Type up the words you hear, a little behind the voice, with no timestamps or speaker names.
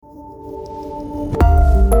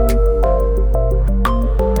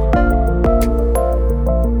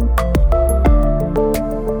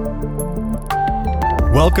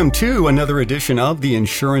Welcome to another edition of the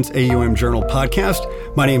Insurance AUM Journal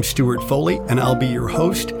podcast. My name's Stuart Foley, and I'll be your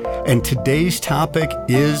host. And today's topic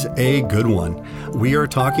is a good one. We are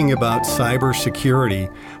talking about cybersecurity,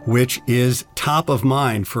 which is top of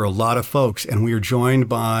mind for a lot of folks. And we are joined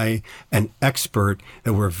by an expert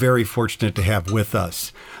that we're very fortunate to have with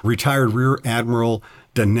us, retired Rear Admiral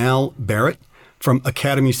Danelle Barrett from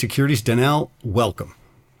Academy Securities. Danelle, welcome.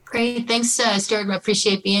 Great. Thanks, Stuart. I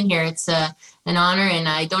appreciate being here. It's an honor, and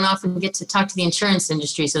I don't often get to talk to the insurance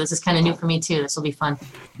industry, so this is kind of new for me, too. This will be fun.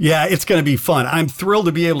 Yeah, it's going to be fun. I'm thrilled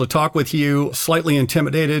to be able to talk with you, slightly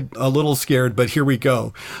intimidated, a little scared, but here we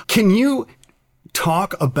go. Can you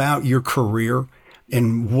talk about your career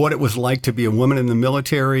and what it was like to be a woman in the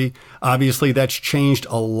military? Obviously, that's changed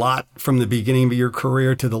a lot from the beginning of your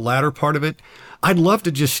career to the latter part of it. I'd love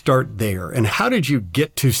to just start there. And how did you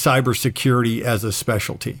get to cybersecurity as a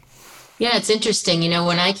specialty? Yeah, it's interesting. You know,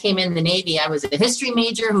 when I came in the Navy, I was a history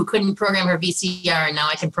major who couldn't program her VCR, and now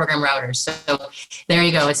I can program routers. So there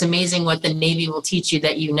you go. It's amazing what the Navy will teach you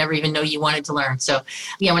that you never even know you wanted to learn. So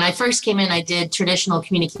yeah, when I first came in, I did traditional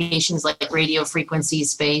communications like radio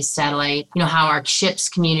frequencies, space, satellite, you know, how our ships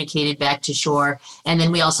communicated back to shore. And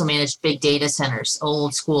then we also managed big data centers,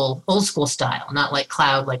 old school style, not like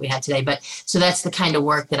cloud like we had today. But so that's the kind of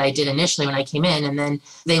work that I did initially when I came in. And then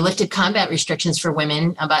they lifted combat restrictions for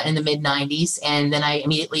women about in the mid-90s, and then I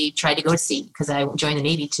immediately tried to go to sea because I joined the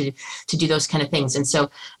Navy to do those kind of things. And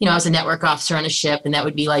so, you know, I was a network officer on a ship, and that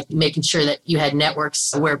would be like making sure that you had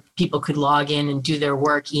networks where people could log in and do their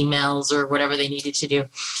work, emails or whatever they needed to do.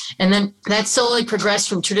 And then that slowly progressed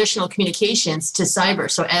from traditional communications to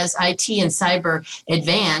cyber. So as IT and cyber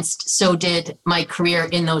advanced, so did my career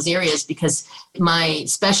in those areas, because my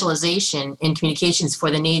specialization in communications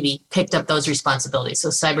for the Navy picked up those responsibilities. So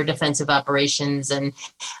cyber defensive operations and,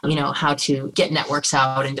 you know, how to get networks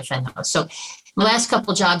out and defend those. So my last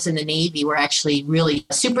couple of jobs in the Navy were actually really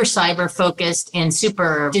super cyber focused and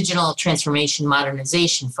super digital transformation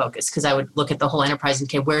modernization focused, because I would look at the whole enterprise and,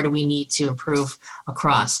 okay, where do we need to improve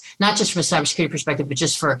across, not just from a cybersecurity perspective, but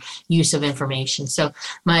just for use of information. So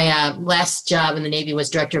my last job in the Navy was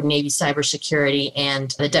Director of Navy Cybersecurity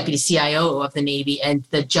and the Deputy CIO of the Navy. And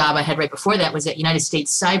the job I had right before that was at United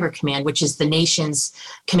States Cyber Command, which is the nation's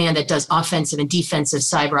command that does offensive and defensive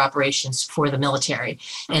cyber operations for the military.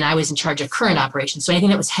 And I was in charge of current operations. So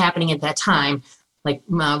anything that was happening at that time, like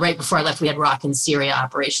right before I left, we had Iraq and Syria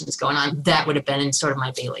operations going on. That would have been in sort of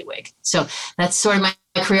my bailiwick. So that's sort of my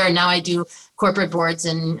career. And now I do corporate boards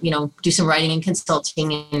and, you know, do some writing and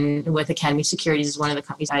consulting, and with Academy Securities is one of the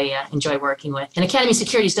companies I enjoy working with. And Academy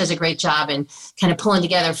Securities does a great job in kind of pulling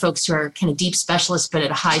together folks who are kind of deep specialists, but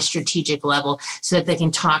at a high strategic level, so that they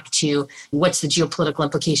can talk to what's the geopolitical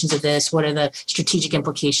implications of this, what are the strategic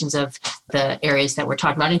implications of the areas that we're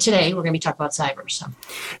talking about. And today we're going to be talking about cyber.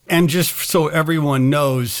 And just so everyone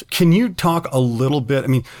knows, can you talk a little bit? I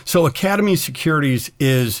mean, so Academy Securities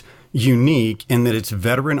is unique in that it's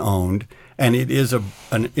veteran owned, and it is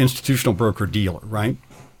an institutional broker-dealer, right?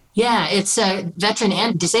 Yeah, it's a veteran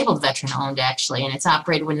and disabled veteran owned, actually, and it's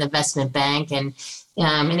operated with an investment bank, and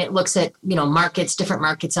it looks at, you know, markets, different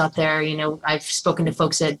markets out there. You know, I've spoken to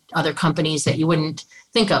folks at other companies that you wouldn't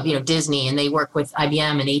think of, you know, Disney, and they work with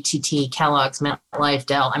IBM and AT&T, Kellogg's, MetLife,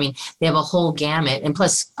 Dell. I mean, they have a whole gamut, and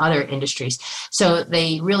plus other industries. So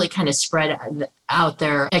they really kind of spread out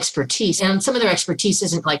their expertise. And some of their expertise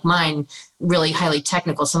isn't like mine, really highly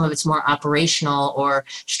technical. Some of it's more operational or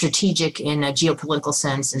strategic in a geopolitical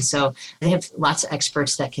sense. And so they have lots of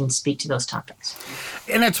experts that can speak to those topics.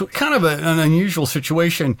 And it's kind of an unusual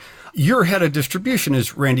situation. Your head of distribution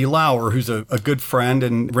is Randy Lauer, who's a good friend.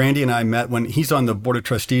 And Randy and I met when he's on the board of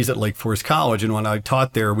trustees at Lake Forest College. And when I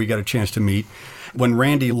taught there, we got a chance to meet. When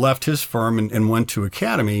Randy left his firm and went to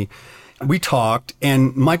Academy, we talked,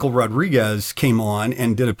 and Michael Rodriguez came on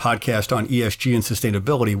and did a podcast on ESG and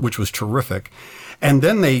sustainability, which was terrific. And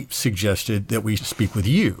then they suggested that we speak with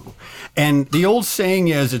you. And the old saying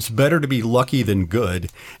is, it's better to be lucky than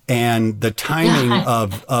good. And the timing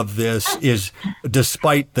of this is,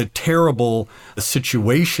 despite the terrible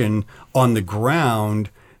situation on the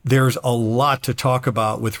ground, there's a lot to talk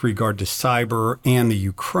about with regard to cyber and the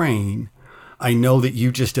Ukraine. I know that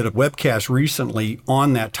you just did a webcast recently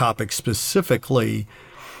on that topic specifically,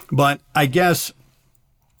 but I guess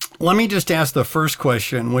let me just ask the first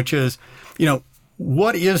question, which is, you know,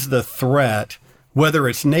 what is the threat, whether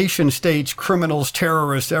it's nation states, criminals,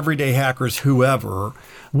 terrorists, everyday hackers, whoever,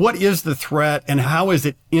 what is the threat and how is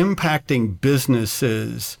it impacting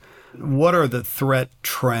businesses? What are the threat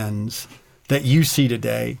trends that you see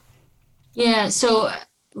today? Yeah, so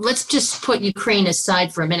let's just put Ukraine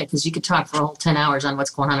aside for a minute, because you could talk for a whole 10 hours on what's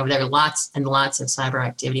going on over there. Lots and lots of cyber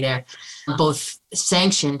activity there, both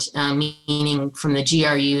sanctioned, meaning from the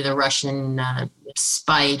GRU, the Russian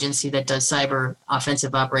spy agency that does cyber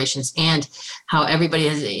offensive operations, and how everybody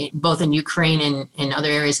has, both in Ukraine and in other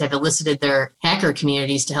areas, have elicited their hacker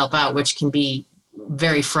communities to help out, which can be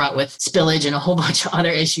very fraught with spillage and a whole bunch of other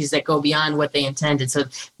issues that go beyond what they intended. So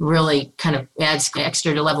really kind of adds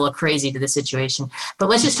extra level of crazy to the situation. But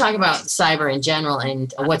let's just talk about cyber in general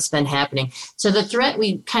and what's been happening. So the threat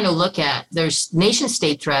we kind of look at, there's nation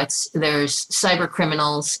state threats, there's cyber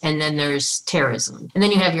criminals, and then there's terrorism. And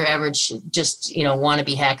then you have your average just,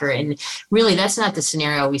 wannabe hacker. And really that's not the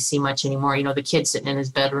scenario we see much anymore. The kid sitting in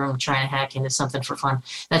his bedroom trying to hack into something for fun.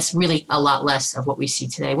 That's really a lot less of what we see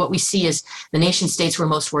today. What we see is the nation states we're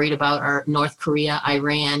most worried about are North Korea,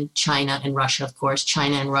 Iran, China, and Russia, of course,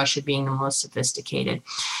 China and Russia being the most sophisticated.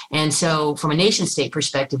 And so from a nation state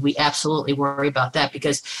perspective, we absolutely worry about that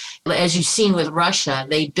because as you've seen with Russia,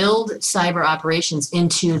 they build cyber operations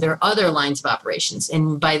into their other lines of operations.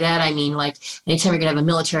 And by that, I mean, like anytime you're going to have a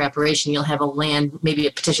military operation, you'll have a land, maybe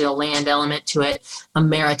potentially a land element to it, a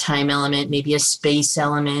maritime element, maybe a space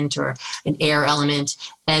element or an air element.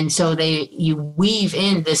 And so you weave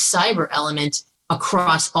in this cyber element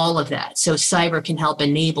across all of that. So cyber can help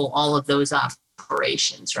enable all of those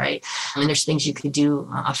operations, right? And there's things you could do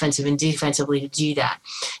offensive and defensively to do that.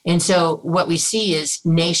 And so what we see is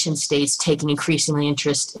nation states taking increasingly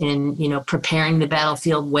interest in, preparing the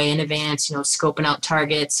battlefield way in advance, scoping out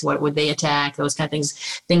targets, what would they attack, those kind of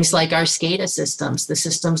things. Things like our SCADA systems, the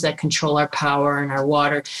systems that control our power and our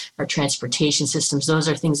water, our transportation systems. Those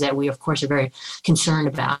are things that we, of course, are very concerned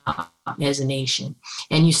about as a nation.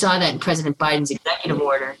 And you saw that in President Biden's executive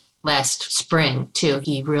order last spring, too.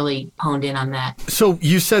 He really honed in on that. So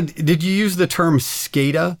you said, did you use the term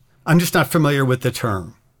SCADA? I'm just not familiar with the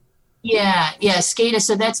term. Yeah, SCADA.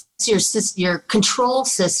 So that's your control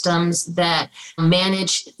systems that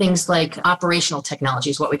manage things like operational technology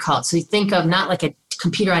is what we call it. So you think of not like a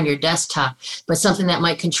computer on your desktop, but something that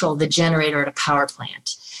might control the generator at a power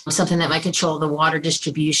plant, something that might control the water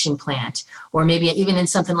distribution plant, or maybe even in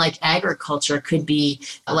something like agriculture could be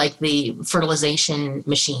like the fertilization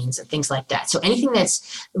machines and things like that. So anything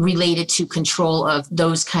that's related to control of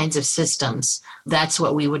those kinds of systems, that's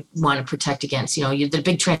what we would want to protect against. The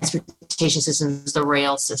big transportation systems, the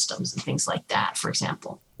rail systems and things like that, for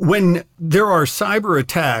example. When there are cyber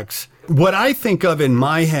attacks, what I think of in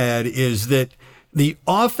my head is that the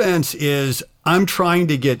offense is I'm trying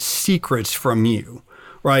to get secrets from you,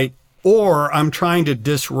 right? Or I'm trying to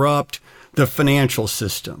disrupt the financial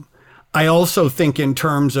system. I also think in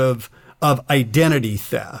terms of identity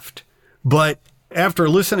theft. But after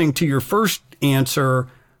listening to your first answer,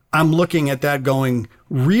 I'm looking at that going,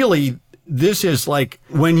 really, this is like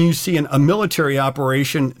when you see a military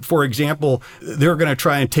operation, for example, they're going to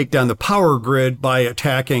try and take down the power grid by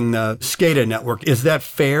attacking the SCADA network. Is that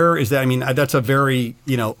fair? That's a very,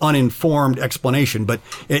 uninformed explanation, but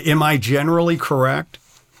am I generally correct?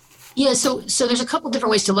 Yeah, so there's a couple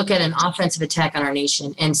different ways to look at an offensive attack on our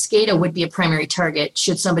nation, and SCADA would be a primary target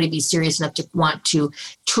should somebody be serious enough to want to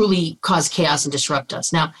truly cause chaos and disrupt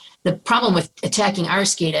us. Now, the problem with attacking our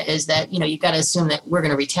SCADA is that, you've got to assume that we're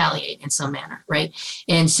going to retaliate in some manner, right?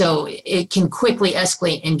 And so it can quickly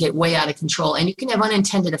escalate and get way out of control, and you can have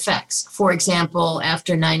unintended effects. For example,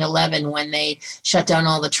 after 9/11, when they shut down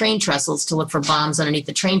all the train trestles to look for bombs underneath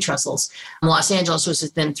the train trestles, Los Angeles was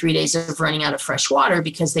within 3 days of running out of fresh water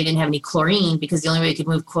because they didn't have any chlorine, because the only way you could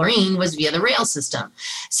move chlorine was via the rail system.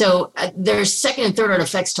 So there's second and third order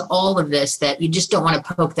effects to all of this that you just don't want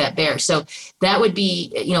to poke that bear. So that would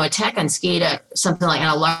be, attack on SCADA, something like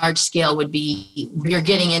on a large scale would be, you're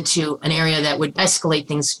getting into an area that would escalate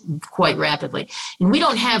things quite rapidly. And we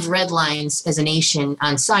don't have red lines as a nation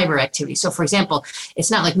on cyber activity. So for example,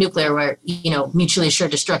 it's not like nuclear where, mutually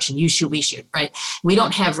assured destruction, you shoot, we shoot, right? We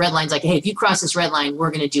don't have red lines like, hey, if you cross this red line,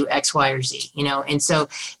 we're going to do X, Y, or Z, and so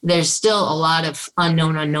there's still a lot of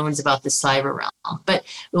unknowns about the cyber realm. But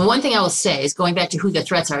the one thing I will say is going back to who the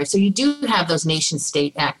threats are. So you do have those nation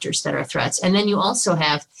state actors that are threats. And then you also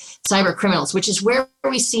have cyber criminals, which is where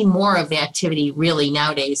we see more of the activity really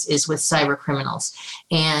nowadays is with cyber criminals.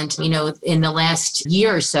 And, in the last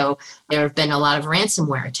year or so, there have been a lot of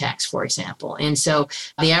ransomware attacks, for example. And so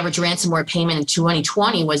the average ransomware payment in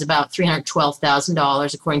 2020 was about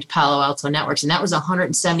 $312,000, according to Palo Alto Networks. And that was a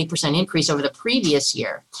 170% increase over the previous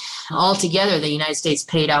year. Altogether, the United States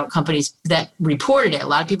paid out companies that reported it. A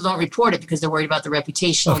lot of people don't report it because they're worried about the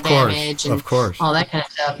reputational damage and all that kind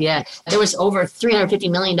of stuff. Yeah. There was over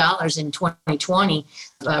 $350 million in 2020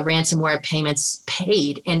 ransomware payments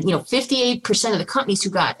paid. And, 58% of the companies who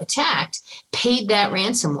got attacked paid that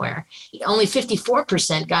ransomware. Only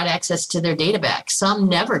 54% got access to their data back. Some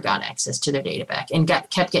never got access to their data back and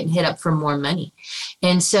kept getting hit up for more money.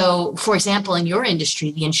 And so, for example, in your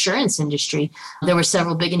industry, the insurance industry, there were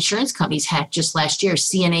several big insurance companies hacked just last year.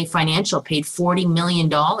 CNA Financial paid $40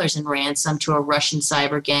 million in ransom to a Russian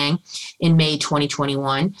cyber gang in May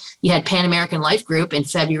 2021. You had Pan American Life Group in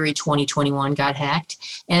February 2021 got hacked.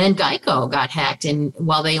 And then Geico got hacked. And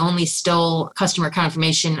while they only stole customer account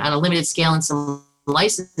information on a limited scale and some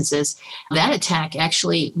licenses, that attack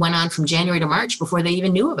actually went on from January to March before they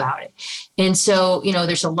even knew about it. And so,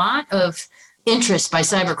 there's a lot of interest by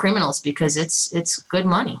cyber criminals because it's good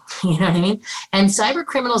money. You know what I mean? And cyber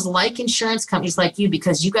criminals like insurance companies like you,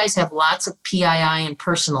 because you guys have lots of PII and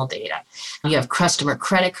personal data. You have customer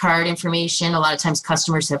credit card information. A lot of times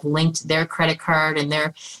customers have linked their credit card and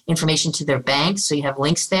their information to their bank. So you have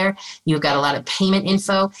links there. You've got a lot of payment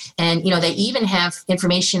info. And, they even have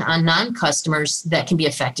information on non-customers that can be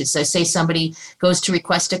affected. So say somebody goes to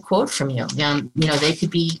request a quote from you. They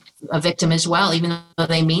could be a victim as well, even though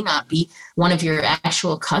they may not be one of your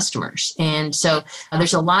actual customers. And so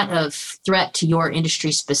there's a lot of threat to your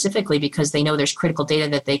industry specifically because they know there's critical data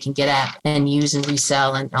that they can get at and use and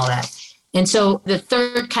resell and all that. And so the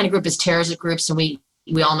third kind of group is terrorist groups. And we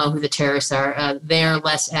all know who the terrorists are. They're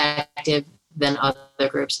less active than other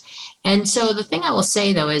groups. And so the thing I will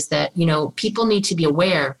say, though, is that, people need to be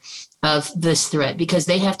aware of this threat because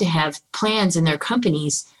they have to have plans in their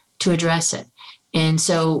companies to address it. And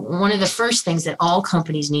so one of the first things that all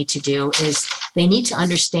companies need to do is they need to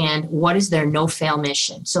understand what is their no-fail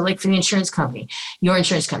mission. So like for the insurance company, your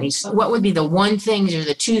insurance companies, what would be the one thing or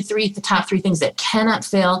the top three things that cannot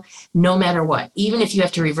fail no matter what, even if you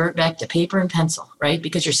have to revert back to paper and pencil, right?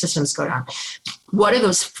 Because your systems go down. What are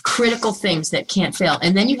those critical things that can't fail?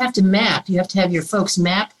 And then you have to have your folks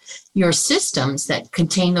map your systems that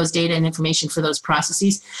contain those data and information for those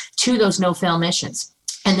processes to those no-fail missions.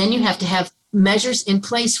 And then you have to have measures in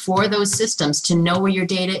place for those systems to know where your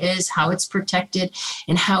data is, how it's protected,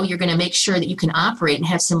 and how you're going to make sure that you can operate and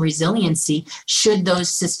have some resiliency should those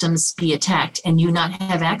systems be attacked and you not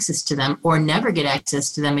have access to them or never get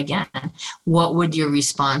access to them again. What would your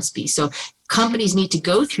response be? So companies need to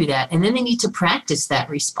go through that, and then they need to practice that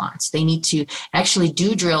response. They need to actually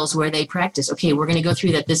do drills where they practice, okay, we're going to go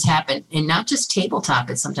through that this happened, and not just tabletop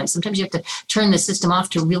it sometimes. Sometimes you have to turn the system off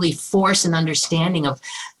to really force an understanding of,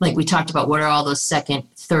 like we talked about, what are all those second,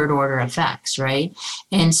 third order effects, right?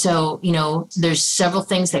 And so, there's several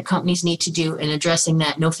things that companies need to do in addressing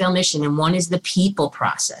that no-fail mission, and one is the people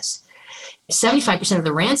process. 75% of the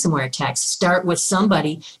ransomware attacks start with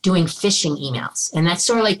somebody doing phishing emails. And that's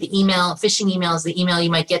sort of like phishing email is the email you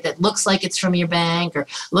might get that looks like it's from your bank or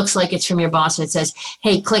looks like it's from your boss. And it says,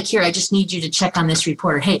 hey, click here. I just need you to check on this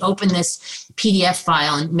report. Or, hey, open this PDF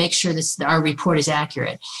file and make sure our report is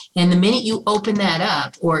accurate. And the minute you open that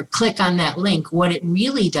up or click on that link, what it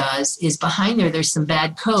really does is behind there's some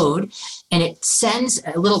bad code. And it sends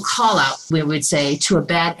a little call out, we would say, to a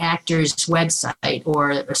bad actor's website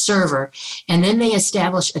or a server. And then they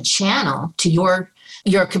establish a channel to your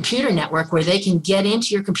computer network where they can get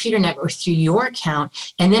into your computer network through your account.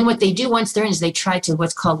 And then what they do once they're in is they try to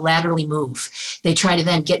what's called laterally move. They try to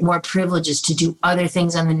then get more privileges to do other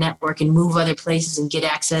things on the network and move other places and get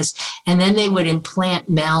access. And then they would implant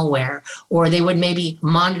malware, or they would maybe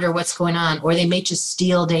monitor what's going on, or they may just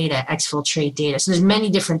steal data, exfiltrate data. So there's many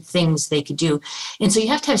different things they could do. And so you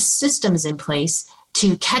have to have systems in place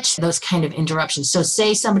to catch those kind of interruptions. So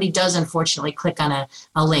say somebody does unfortunately click on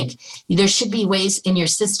a link. There should be ways in your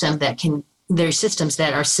system there's systems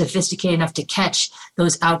that are sophisticated enough to catch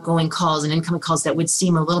those outgoing calls and incoming calls that would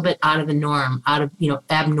seem a little bit out of the norm,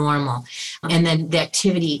 abnormal. And then the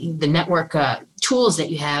activity, the network tools that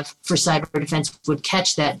you have for cyber defense would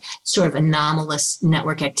catch that sort of anomalous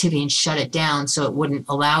network activity and shut it down so it wouldn't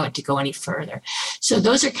allow it to go any further. So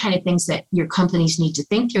those are kind of things that your companies need to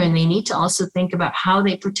think through, and they need to also think about how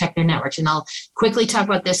they protect their networks. And I'll quickly talk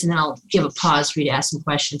about this, and then I'll give a pause for you to ask some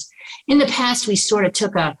questions. In the past, we sort of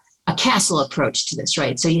took a castle approach to this,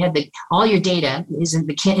 right? So you had all your data is in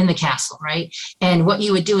the castle, right? And what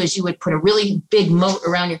you would do is you would put a really big moat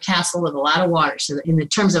around your castle with a lot of water. So in the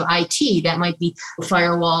terms of IT, that might be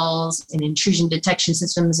firewalls and intrusion detection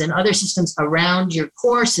systems and other systems around your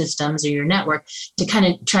core systems or your network to kind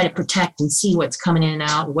of try to protect and see what's coming in and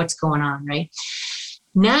out and what's going on, right?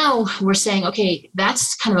 Now we're saying, okay,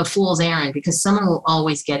 that's kind of a fool's errand because someone will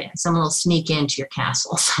always get in. Someone will sneak into your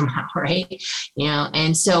castle somehow, right?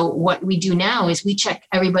 And so what we do now is we check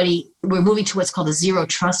everybody. We're moving to what's called a zero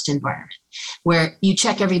trust environment. where you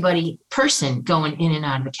check everybody person going in and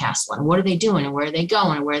out of the castle, and what are they doing, and where are they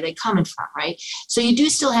going, and where are they coming from, right? So you do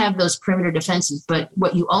still have those perimeter defenses, but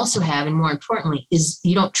what you also have, and more importantly, is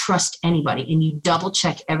you don't trust anybody, and you double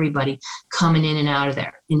check everybody coming in and out of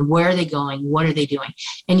there, and where are they going, what are they doing,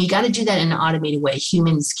 and you got to do that in an automated way.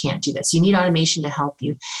 Humans can't do this. You need automation to help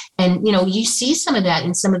you, and you see some of that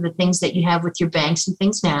in some of the things that you have with your banks and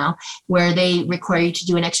things now, where they require you to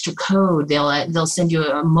do an extra code. They'll send you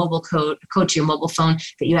a mobile code to your mobile phone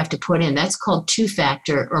that you have to put in. That's called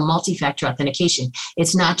two-factor or multi-factor authentication.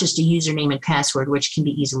 It's not just a username and password, which can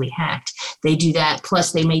be easily hacked. They do that.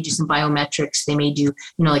 Plus, they may do some biometrics. They may do,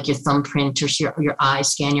 like your thumbprint or your eye,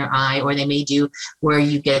 scan your eye, or they may do where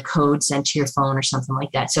you get a code sent to your phone or something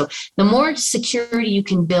like that. So the more security you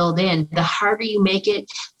can build in, the harder you make it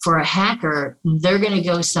for a hacker, they're going to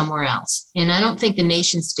go somewhere else. And I don't think the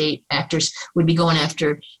nation state actors would be going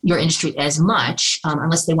after your industry as much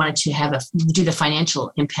unless they wanted to do the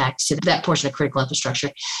financial impact to that portion of critical infrastructure.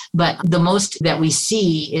 But the most that we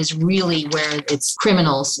see is really where it's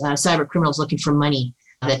criminals, cyber criminals looking for money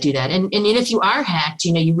that do that. And if you are hacked,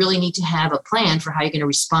 you really need to have a plan for how you're going to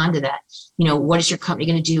respond to that. What is your company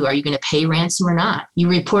going to do? Are you going to pay ransom or not? You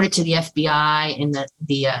report it to the FBI and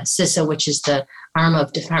the CISA, which is the arm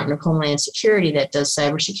of Department of Homeland Security that does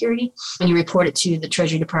cybersecurity, and you report it to the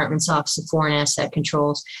Treasury Department's Office of Foreign Asset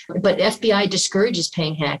Controls. But FBI discourages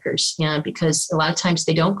paying hackers, because a lot of times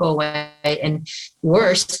they don't go away, and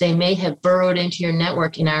worse, they may have burrowed into your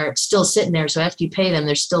network and are still sitting there. So after you pay them,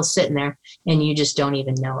 they're still sitting there, and you just don't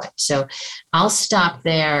even know it. So I'll stop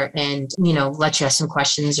there and let you ask some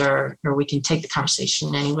questions, or we can take the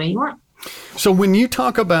conversation any way you want. So when you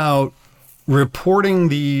talk about reporting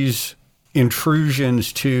these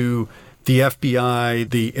intrusions to the FBI,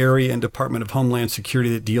 the area and Department of Homeland Security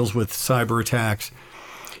that deals with cyber attacks,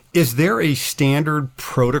 is there a standard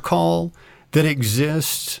protocol that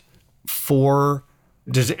exists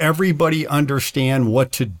does everybody understand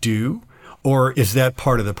what to do, or is that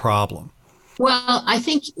part of the problem? Well, I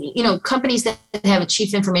think, companies that have a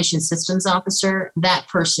chief information systems officer, that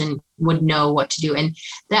person would know what to do. And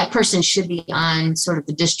that person should be on sort of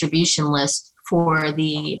the distribution list for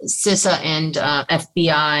the CISA and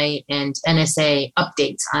FBI and NSA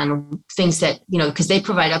updates on things that, because they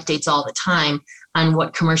provide updates all the time on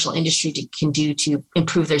what commercial industry can do to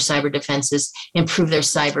improve their cyber defenses, improve their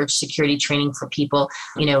cyber security training for people,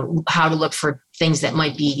 how to look for things that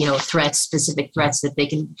might be, specific threats that they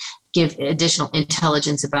can give additional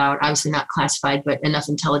intelligence about, obviously not classified, but enough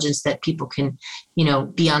intelligence that people can,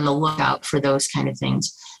 be on the lookout for those kind of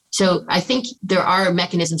things. So I think there are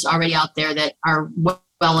mechanisms already out there that are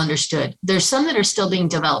well understood. There's some that are still being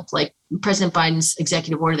developed, like President Biden's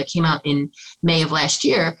executive order that came out in May of last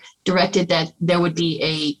year directed that there would be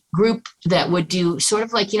a group that would do sort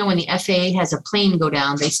of like, when the FAA has a plane go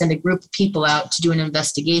down, they send a group of people out to do an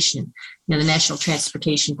investigation. The National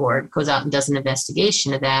Transportation Board goes out and does an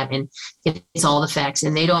investigation of that and gets all the facts.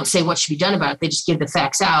 And they don't say what should be done about it. They just give the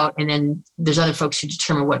facts out. And then there's other folks who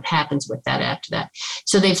determine what happens with that after that.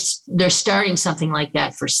 So they're starting something like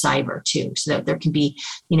that for cyber too, so that there can be,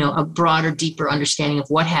 a broader, deeper understanding of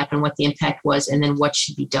what happened, what the impact was, and then what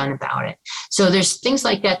should be done about it. So there's things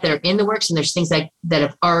like that are in the works, and there's things that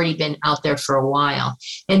have already been out there for a while.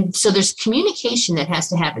 And so there's communication that has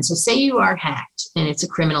to happen. So say you are hacked and it's a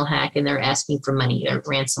criminal hack and they're asking for money, or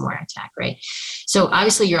ransomware attack, right? So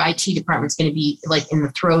obviously your IT department's going to be like in the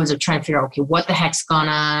throes of trying to figure out, okay, what the heck's gone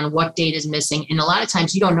on, what data is missing. And a lot of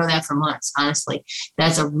times you don't know that for months, honestly.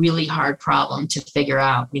 That's a really hard problem to figure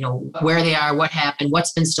out, where they are, what happened,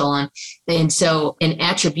 what's been stolen. And so an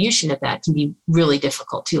attribution of that can be really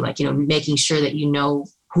difficult too, like, making sure that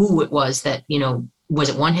who it was that, was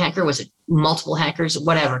it one hacker? Was it multiple hackers?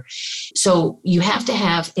 Whatever. So you have to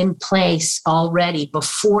have in place already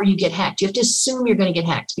before you get hacked. You have to assume you're going to get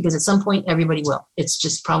hacked, because at some point everybody will. It's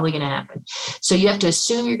just probably going to happen. So you have to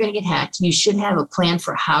assume you're going to get hacked. You should have a plan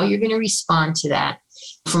for how you're going to respond to that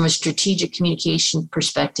from a strategic communication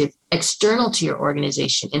perspective, external to your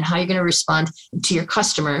organization, and how you're going to respond to your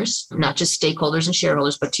customers, not just stakeholders and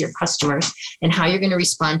shareholders, but to your customers, and how you're going to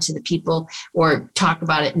respond to the people, or talk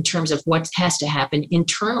about it in terms of what has to happen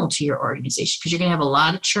internal to your organization, because you're going to have a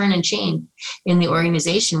lot of churn and change in the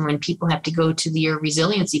organization when people have to go to your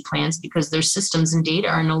resiliency plans because their systems and data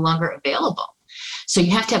are no longer available. So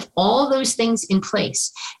you have to have all those things in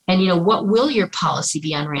place. And, what will your policy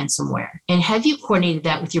be on ransomware? And have you coordinated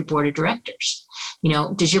that with your board of directors?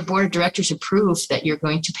 Does your board of directors approve that you're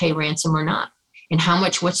going to pay ransom or not? And how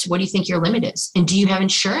much, what do you think your limit is? And do you have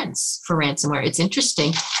insurance for ransomware? It's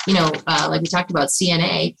interesting, like we talked about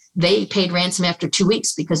CNA, they paid ransom after 2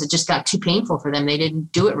 weeks because it just got too painful for them. They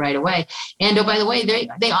didn't do it right away. And oh, by the way,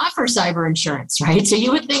 they offer cyber insurance, right? So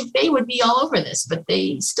you would think they would be all over this, but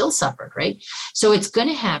they still suffered, right? So it's going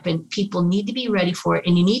to happen. People need to be ready for it.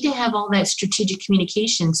 And you need to have all that strategic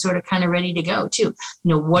communication sort of kind of ready to go too.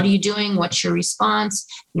 What are you doing? What's your response?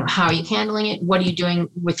 How are you handling it? What are you doing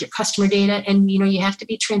with your customer data? And, you have to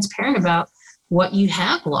be transparent about what you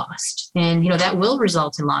have lost. And, that will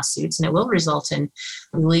result in lawsuits, and it will result in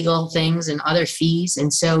legal things and other fees.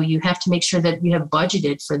 And so you have to make sure that you have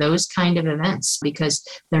budgeted for those kind of events because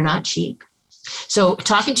they're not cheap. So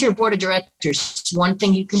talking to your board of directors, one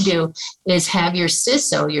thing you can do is have your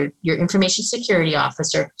CISO, your information security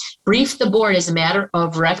officer, brief the board as a matter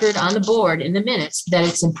of record on the board in the minutes that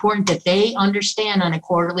it's important that they understand on a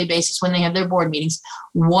quarterly basis when they have their board meetings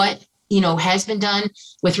what has been done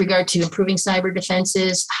with regard to improving cyber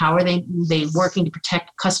defenses. How are they working to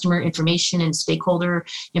protect customer information and stakeholder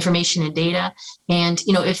information and data? And,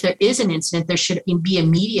 if there is an incident, there should be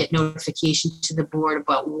immediate notification to the board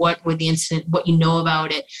about what would the incident, what you know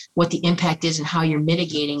about it, what the impact is, and how you're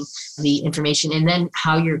mitigating the information, and then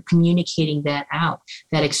how you're communicating that out.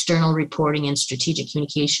 That external reporting and strategic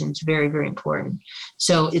communication is very, very important.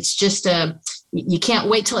 So it's just you can't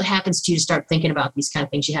wait till it happens to you to start thinking about these kind of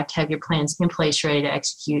things. You have to have your plans in place, ready to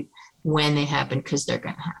execute when they happen, because they're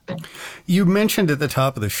going to happen. You mentioned at the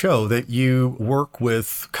top of the show that you work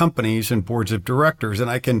with companies and boards of directors. And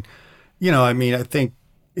I can, I think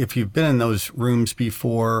if you've been in those rooms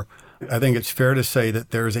before, I think it's fair to say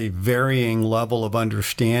that there's a varying level of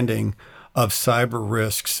understanding of cyber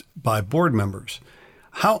risks by board members.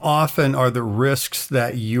 How often are the risks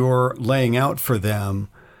that you're laying out for them,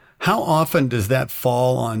 how often does that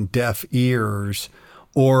fall on deaf ears,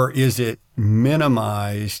 or is it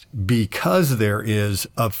minimized because there is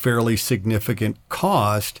a fairly significant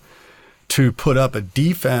cost to put up a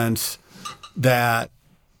defense that,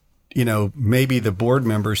 maybe the board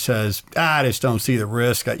member says, I just don't see the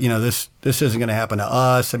risk. This isn't going to happen to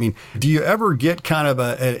us. I mean, do you ever get kind of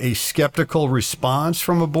a skeptical response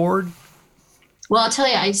from a board? Well, I'll tell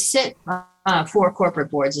you, I sit 4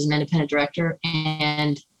 corporate boards as an independent director,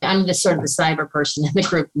 and I'm the sort of the cyber person in the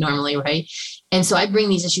group normally, right? And so I bring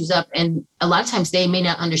these issues up, and a lot of times they may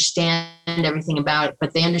not understand everything about it,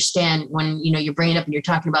 but they understand when, you bring it up and you're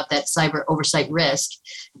talking about that cyber oversight risk,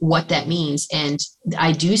 what that means. And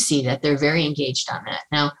I do see that they're very engaged on that.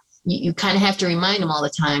 Now, you kind of have to remind them all the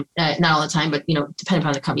time, not all the time, but, depending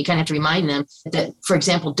upon the company, you kind of have to remind them that, for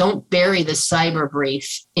example, don't bury the cyber brief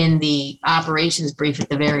in the operations brief at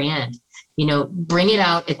the very end. Bring it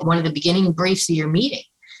out at one of the beginning briefs of your meeting,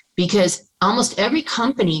 because almost every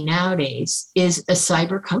company nowadays is a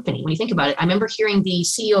cyber company. When you think about it, I remember hearing the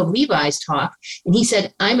CEO of Levi's talk, and he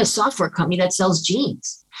said, I'm a software company that sells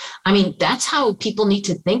jeans. I mean, that's how people need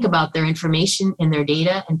to think about their information and their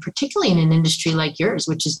data, and particularly in an industry like yours,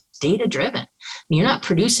 which is data driven. You're not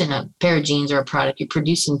producing a pair of jeans or a product, you're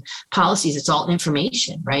producing policies. It's all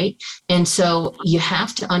information, right? And so you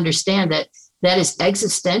have to understand that is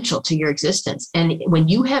existential to your existence. And when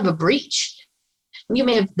you have a breach, you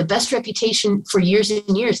may have the best reputation for years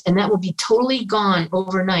and years, and that will be totally gone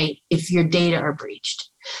overnight if your data are breached.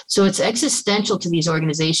 So it's existential to these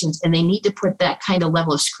organizations, and they need to put that kind of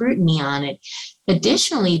level of scrutiny on it.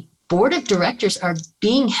 Additionally, board of directors are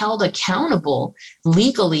being held accountable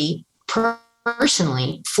legally,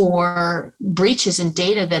 personally, for breaches in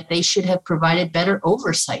data that they should have provided better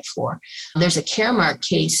oversight for. There's a Caremark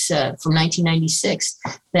case from 1996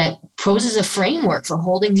 that poses a framework for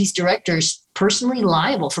holding these directors personally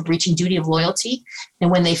liable for breaching duty of loyalty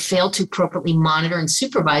and when they fail to appropriately monitor and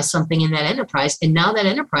supervise something in that enterprise. And now that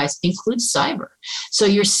enterprise includes cyber. So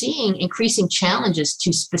you're seeing increasing challenges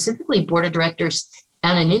to specifically board of directors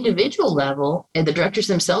on an individual level, and the directors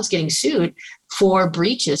themselves getting sued for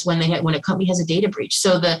breaches when a company has a data breach.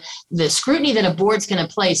 So the scrutiny that a board's going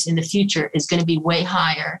to place in the future is going to be way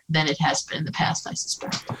higher than it has been in the past, I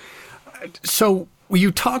suspect. So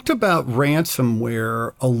you talked about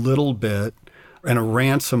ransomware a little bit and a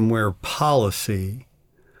ransomware policy.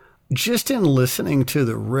 Just in listening to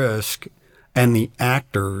the risk and the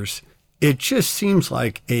actors, it just seems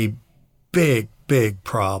like a big, big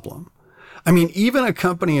problem. I mean, even a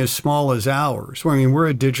company as small as ours, we're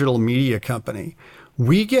a digital media company.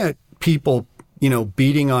 We get people,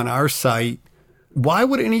 beating on our site. Why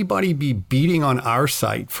would anybody be beating on our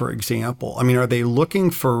site, for example? I mean, are they looking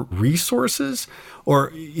for resources?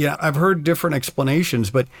 Or, I've heard different explanations,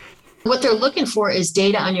 but what they're looking for is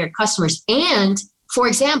data on your customers and For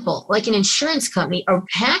example, like an insurance company, a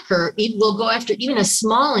hacker will go after even a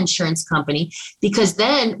small insurance company, because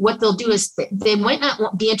then what they'll do is they might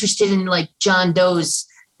not be interested in like John Doe's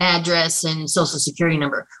address and social security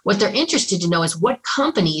number. What they're interested to know is what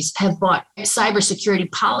companies have bought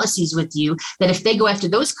cybersecurity policies with you, that if they go after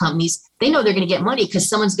those companies, they know they're going to get money because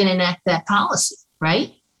someone's going to enact that policy,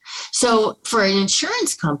 right? So for an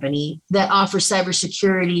insurance company that offers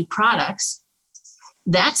cybersecurity products,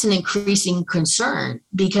 that's an increasing concern,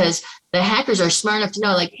 because the hackers are smart enough to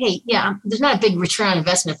know, like, hey, yeah, there's not a big return on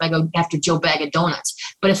investment if I go after Joe Bag of Donuts.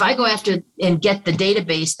 But if I go after and get the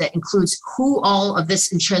database that includes who all of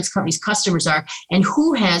this insurance company's customers are and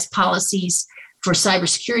who has policies for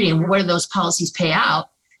cybersecurity and what do those policies pay out,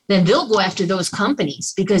 then they'll go after those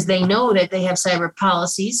companies because they know that they have cyber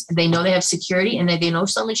policies, they know they have security, and they know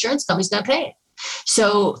some insurance company's going to pay it.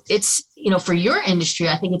 So it's, for your industry,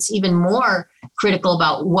 I think it's even more critical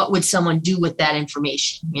about what would someone do with that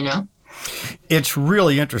information, It's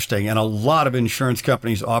really interesting. And a lot of insurance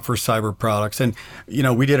companies offer cyber products. And,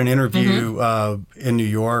 we did an interview in New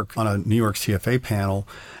York on a New York CFA panel.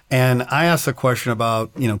 And I asked a question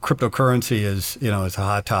about, cryptocurrency is a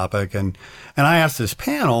hot topic. And I asked this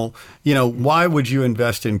panel, why would you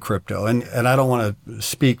invest in crypto? And I don't want to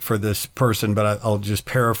speak for this person, but I'll just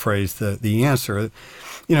paraphrase the answer.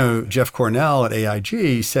 Jeff Cornell at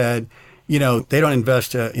AIG said, they don't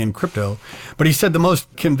invest in crypto. But he said the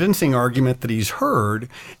most convincing argument that he's heard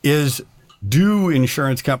is, do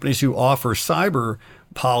insurance companies who offer cyber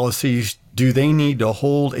policies, do they need to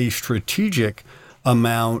hold a strategic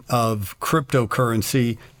amount of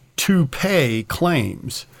cryptocurrency to pay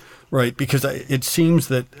claims, right? Because it seems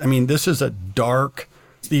that, this is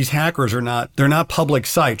these hackers they're not public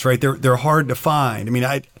sites, right? They're hard to find.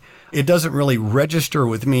 It doesn't really register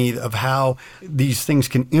with me of how these things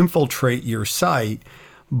can infiltrate your site,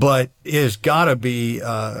 but it has got to be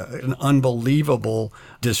an unbelievable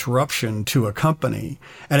disruption to a company.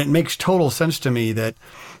 And it makes total sense to me that,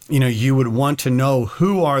 you would want to know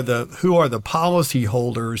who are the policy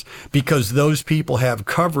holders, because those people have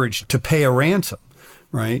coverage to pay a ransom,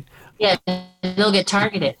 right? Yeah, they'll get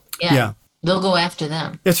targeted. Yeah. They'll go after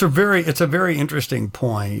them. It's a very interesting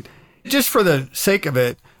point. Just for the sake of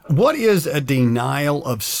it, what is a denial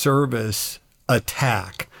of service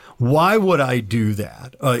attack? Why would I do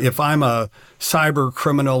that? If I'm a cyber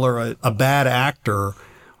criminal or a bad actor,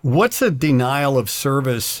 what's a denial of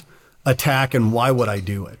service attack, and why would I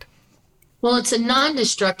do it? Well, it's a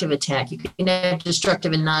non-destructive attack. You can have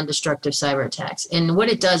destructive and non-destructive cyber attacks. And what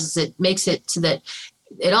it does is it makes it so that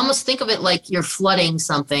it almost, think of it like you're flooding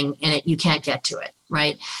something and you can't get to it,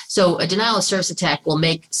 right? So a denial of service attack will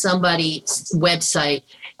make somebody's website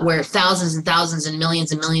where thousands and thousands and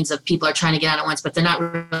millions of people are trying to get on at once, but they're not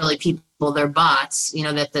really people, they're bots,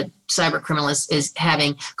 that the cyber criminal is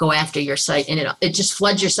having go after your site. And it just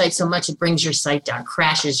floods your site so much, it brings your site down,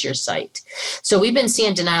 crashes your site. So we've been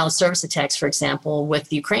seeing denial of service attacks, for example,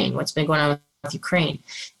 with Ukraine, what's been going on with Ukraine,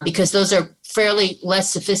 because those are fairly less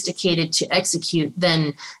sophisticated to execute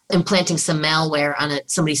than implanting some malware on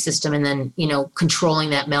somebody's system and then, controlling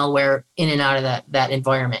that malware in and out of that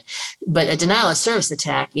environment. But a denial of service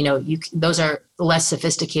attack, those are less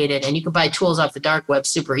sophisticated, and you can buy tools off the dark web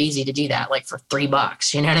super easy to do that, like for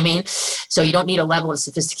 $3, you know what I mean? So you don't need a level of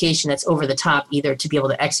sophistication that's over the top either to be able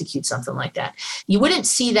to execute something like that. You wouldn't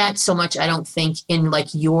see that so much, I don't think, in like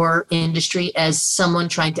your industry as someone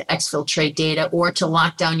trying to exfiltrate data or to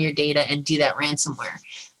lock down your data and do that ransomware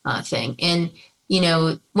thing. And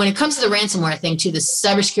when it comes to the ransomware thing too, the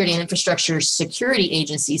Cybersecurity and Infrastructure Security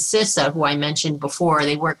Agency, CISA, who I mentioned before,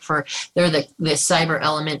 they're the cyber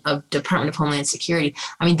element of Department of Homeland Security.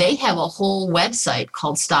 They have a whole website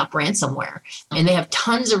called Stop Ransomware, and they have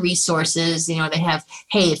tons of resources. They have,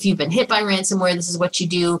 hey, if you've been hit by ransomware, this is what you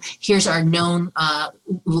do. Here's our known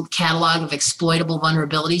catalog of exploitable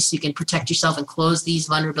vulnerabilities, so you can protect yourself and close these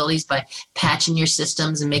vulnerabilities by patching your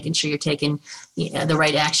systems and making sure you're taking the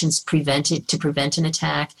right actions to prevent an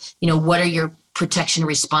attack. What are your protection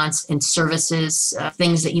response and services,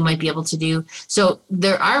 things that you might be able to do. So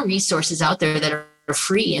there are resources out there that are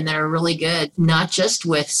free and that are really good, not just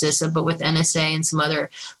with CISA, but with NSA and some other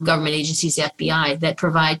government agencies, the FBI, that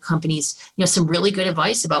provide companies, some really good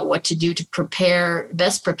advice about what to do to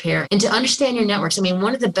best prepare and to understand your networks.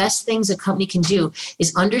 One of the best things a company can do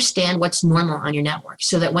is understand what's normal on your network,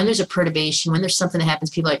 so that when there's a perturbation, when there's something that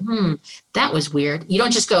happens, people are like, that was weird. You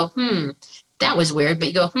don't just go, that was weird, but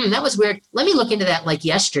you go, that was weird. Let me look into that like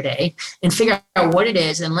yesterday and figure out what it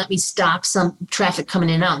is, and let me stop some traffic coming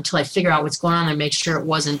in and out until I figure out what's going on and make sure it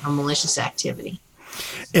wasn't a malicious activity.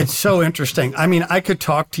 It's so interesting. I could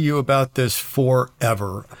talk to you about this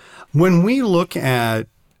forever. When we look at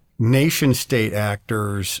nation state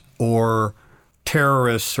actors or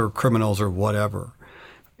terrorists or criminals or whatever,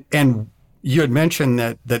 and you had mentioned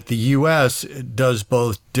that the U.S. does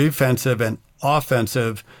both defensive and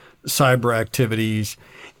offensive cyber activities.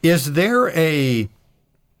 Is there I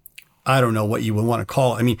don't know what you would want to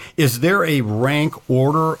call it. I mean, is there a rank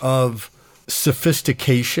order of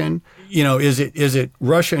sophistication? Is it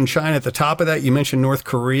Russia and China at the top of that? You mentioned North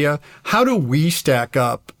Korea. How do we stack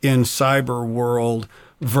up in cyber world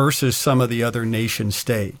versus some of the other nation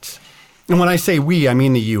states? And when I say we, I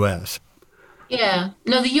mean the U.S. Yeah.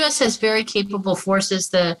 No, the U.S. has very capable forces.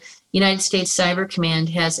 The United States Cyber Command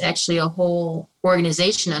has actually a whole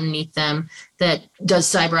organization underneath them that does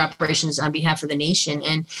cyber operations on behalf of the nation.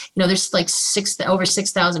 And, there's like over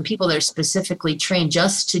 6,000 people that are specifically trained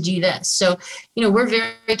just to do this. So, we're a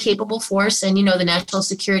very capable force. And, the National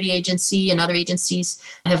Security Agency and other agencies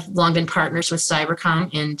have long been partners with Cybercom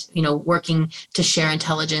and, working to share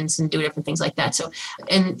intelligence and do different things like that. So,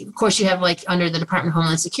 and of course you have like under the Department of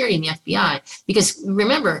Homeland Security and the FBI, because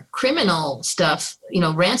remember, criminal stuff,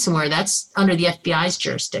 ransomware, that's under the FBI's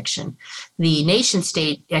jurisdiction. The nation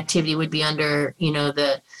state activity would be under,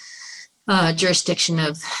 the jurisdiction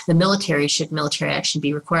of the military, should military action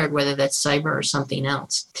be required, whether that's cyber or something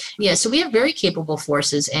else. Yeah, so we have very capable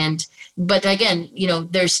forces. But again,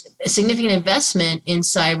 there's a significant investment in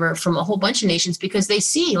cyber from a whole bunch of nations because they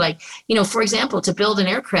see, like, for example, to build an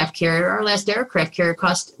aircraft carrier, our last aircraft carrier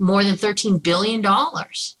cost more than $13 billion.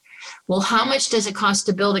 Well, how much does it cost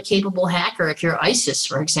to build a capable hacker if you're ISIS,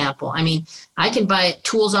 for example? I mean, I can buy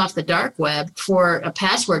tools off the dark web for a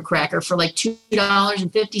password cracker for like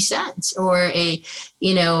 $2.50, or a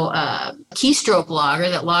keystroke logger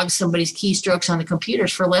that logs somebody's keystrokes on the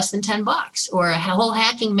computers for less than $10, or a whole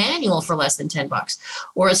hacking manual for less than $10,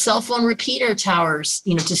 or a cell phone repeater towers,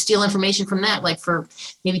 to steal information from that, like for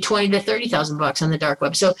maybe $20,000 to $30,000 on the dark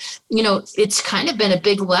web. So, it's kind of been a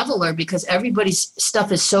big leveler because everybody's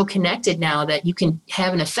stuff is so connected now that you can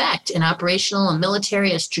have an effect, an operational, a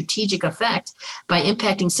military, a strategic effect by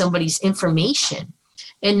impacting somebody's information,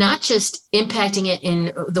 and not just impacting it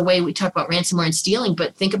in the way we talk about ransomware and stealing,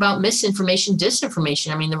 but think about misinformation,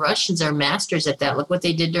 disinformation. I mean, the Russians are masters at that. Look what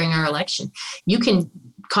they did during our election. You can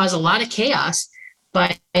cause a lot of chaos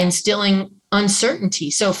by instilling uncertainty.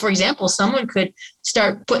 So, for example, someone could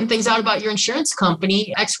start putting things out about your insurance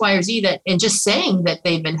company, X, Y, or Z, and just saying that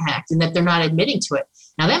they've been hacked and that they're not admitting to it.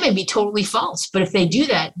 Now, that may be totally false, but if they do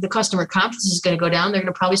that, the customer confidence is going to go down. They're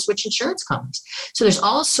going to probably switch insurance companies. So there's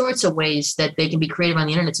all sorts of ways that they can be creative on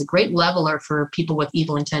the internet. It's a great leveler for people with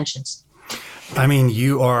evil intentions. I mean,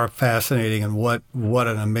 you are fascinating, and what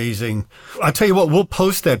an amazing... I'll tell you what, we'll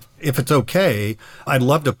post that, if it's okay. I'd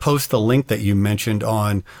love to post the link that you mentioned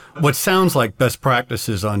on what sounds like best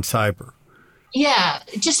practices on cyber. Yeah,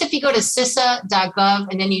 just if you go to CISA.gov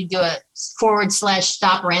and then you do a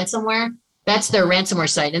 /stop ransomware, that's their ransomware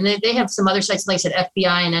site. And they have some other sites, like I said, FBI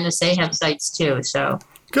and NSA have sites too, so...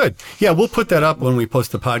 Good. Yeah, we'll put that up when we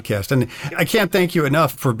post the podcast. And I can't thank you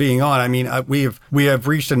enough for being on. I mean, we have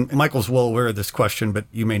reached, and Michael's well aware of this question, but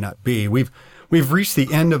you may not be. We've reached the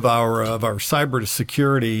end of our cyber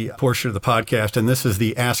security portion of the podcast, and this is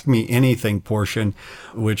the Ask Me Anything portion,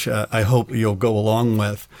 which I hope you'll go along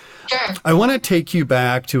with. Sure. I want to take you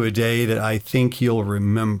back to a day that I think you'll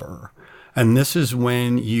remember, and this is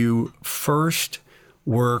when you first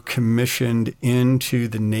were commissioned into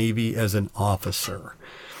the Navy as an officer.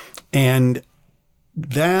 And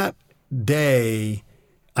that day,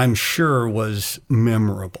 I'm sure, was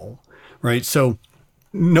memorable, right? So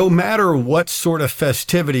no matter what sort of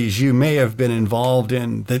festivities you may have been involved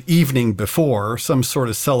in the evening before, some sort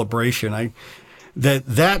of celebration,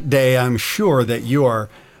 that day, I'm sure that you are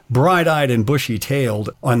bright-eyed and bushy-tailed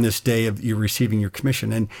on this day of you receiving your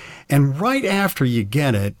commission. And right after you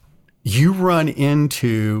get it, you run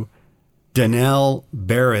into Danelle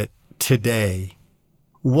Barrett today.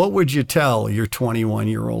 What would you tell your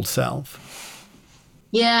 21-year-old self?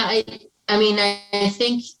 Yeah, I mean, I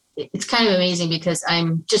think it's kind of amazing because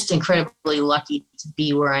I'm just incredibly lucky to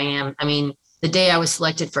be where I am. I mean, the day I was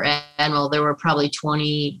selected for Admiral, there were probably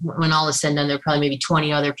 20, when all is said and done, there were probably maybe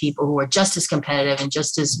 20 other people who were just as competitive and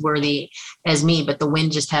just as worthy as me, but the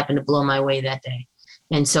wind just happened to blow my way that day.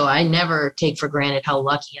 And so I never take for granted how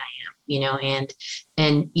lucky I am,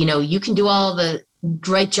 and you can do all the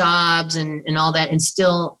right jobs and all that and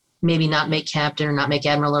still maybe not make captain or not make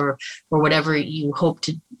admiral or whatever you hope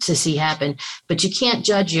to see happen. But you can't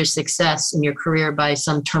judge your success in your career by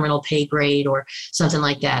some terminal pay grade or something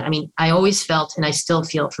like that. I mean, I always felt, and I still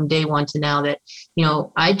feel from day one to now, that,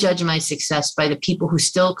 I judge my success by the people who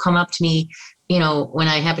still come up to me when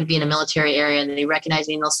I happen to be in a military area and they recognize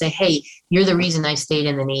me and they'll say, hey, you're the reason I stayed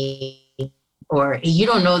in the Navy. Or you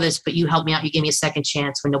don't know this, but you helped me out. You gave me a second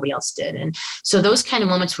chance when nobody else did. And so those kind of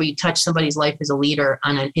moments where you touch somebody's life as a leader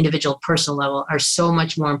on an individual personal level are so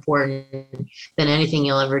much more important than anything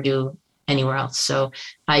you'll ever do anywhere else. So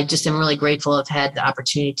I just am really grateful I've had the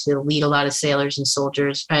opportunity to lead a lot of sailors and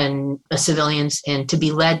soldiers and civilians, and to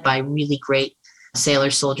be led by really great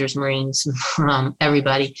sailors, soldiers, Marines,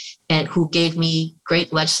 everybody, and who gave me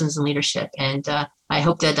great lessons in leadership. And I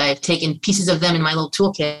hope that I've taken pieces of them in my little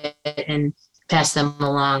toolkit and pass them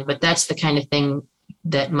along. But that's the kind of thing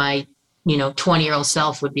that my 20-year-old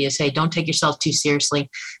self would be, is, hey, don't take yourself too seriously,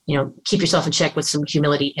 keep yourself in check with some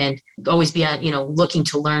humility, and always be on, looking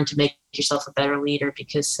to learn to make yourself a better leader,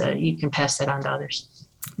 because you can pass that on to others.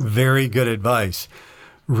 Very good advice.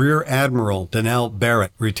 Rear Admiral Danelle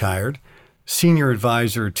Barrett, retired, Senior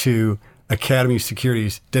Advisor to Academy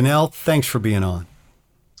Securities. Danelle, thanks for being on.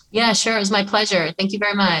 Yeah, sure. It was my pleasure. Thank you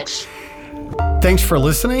very much. Thanks for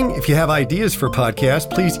listening. If you have ideas for podcasts,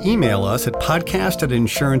 please email us at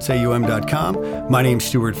podcast@insuranceaum.com. My name's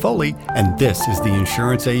Stuart Foley, and this is the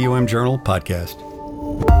Insurance AUM Journal podcast.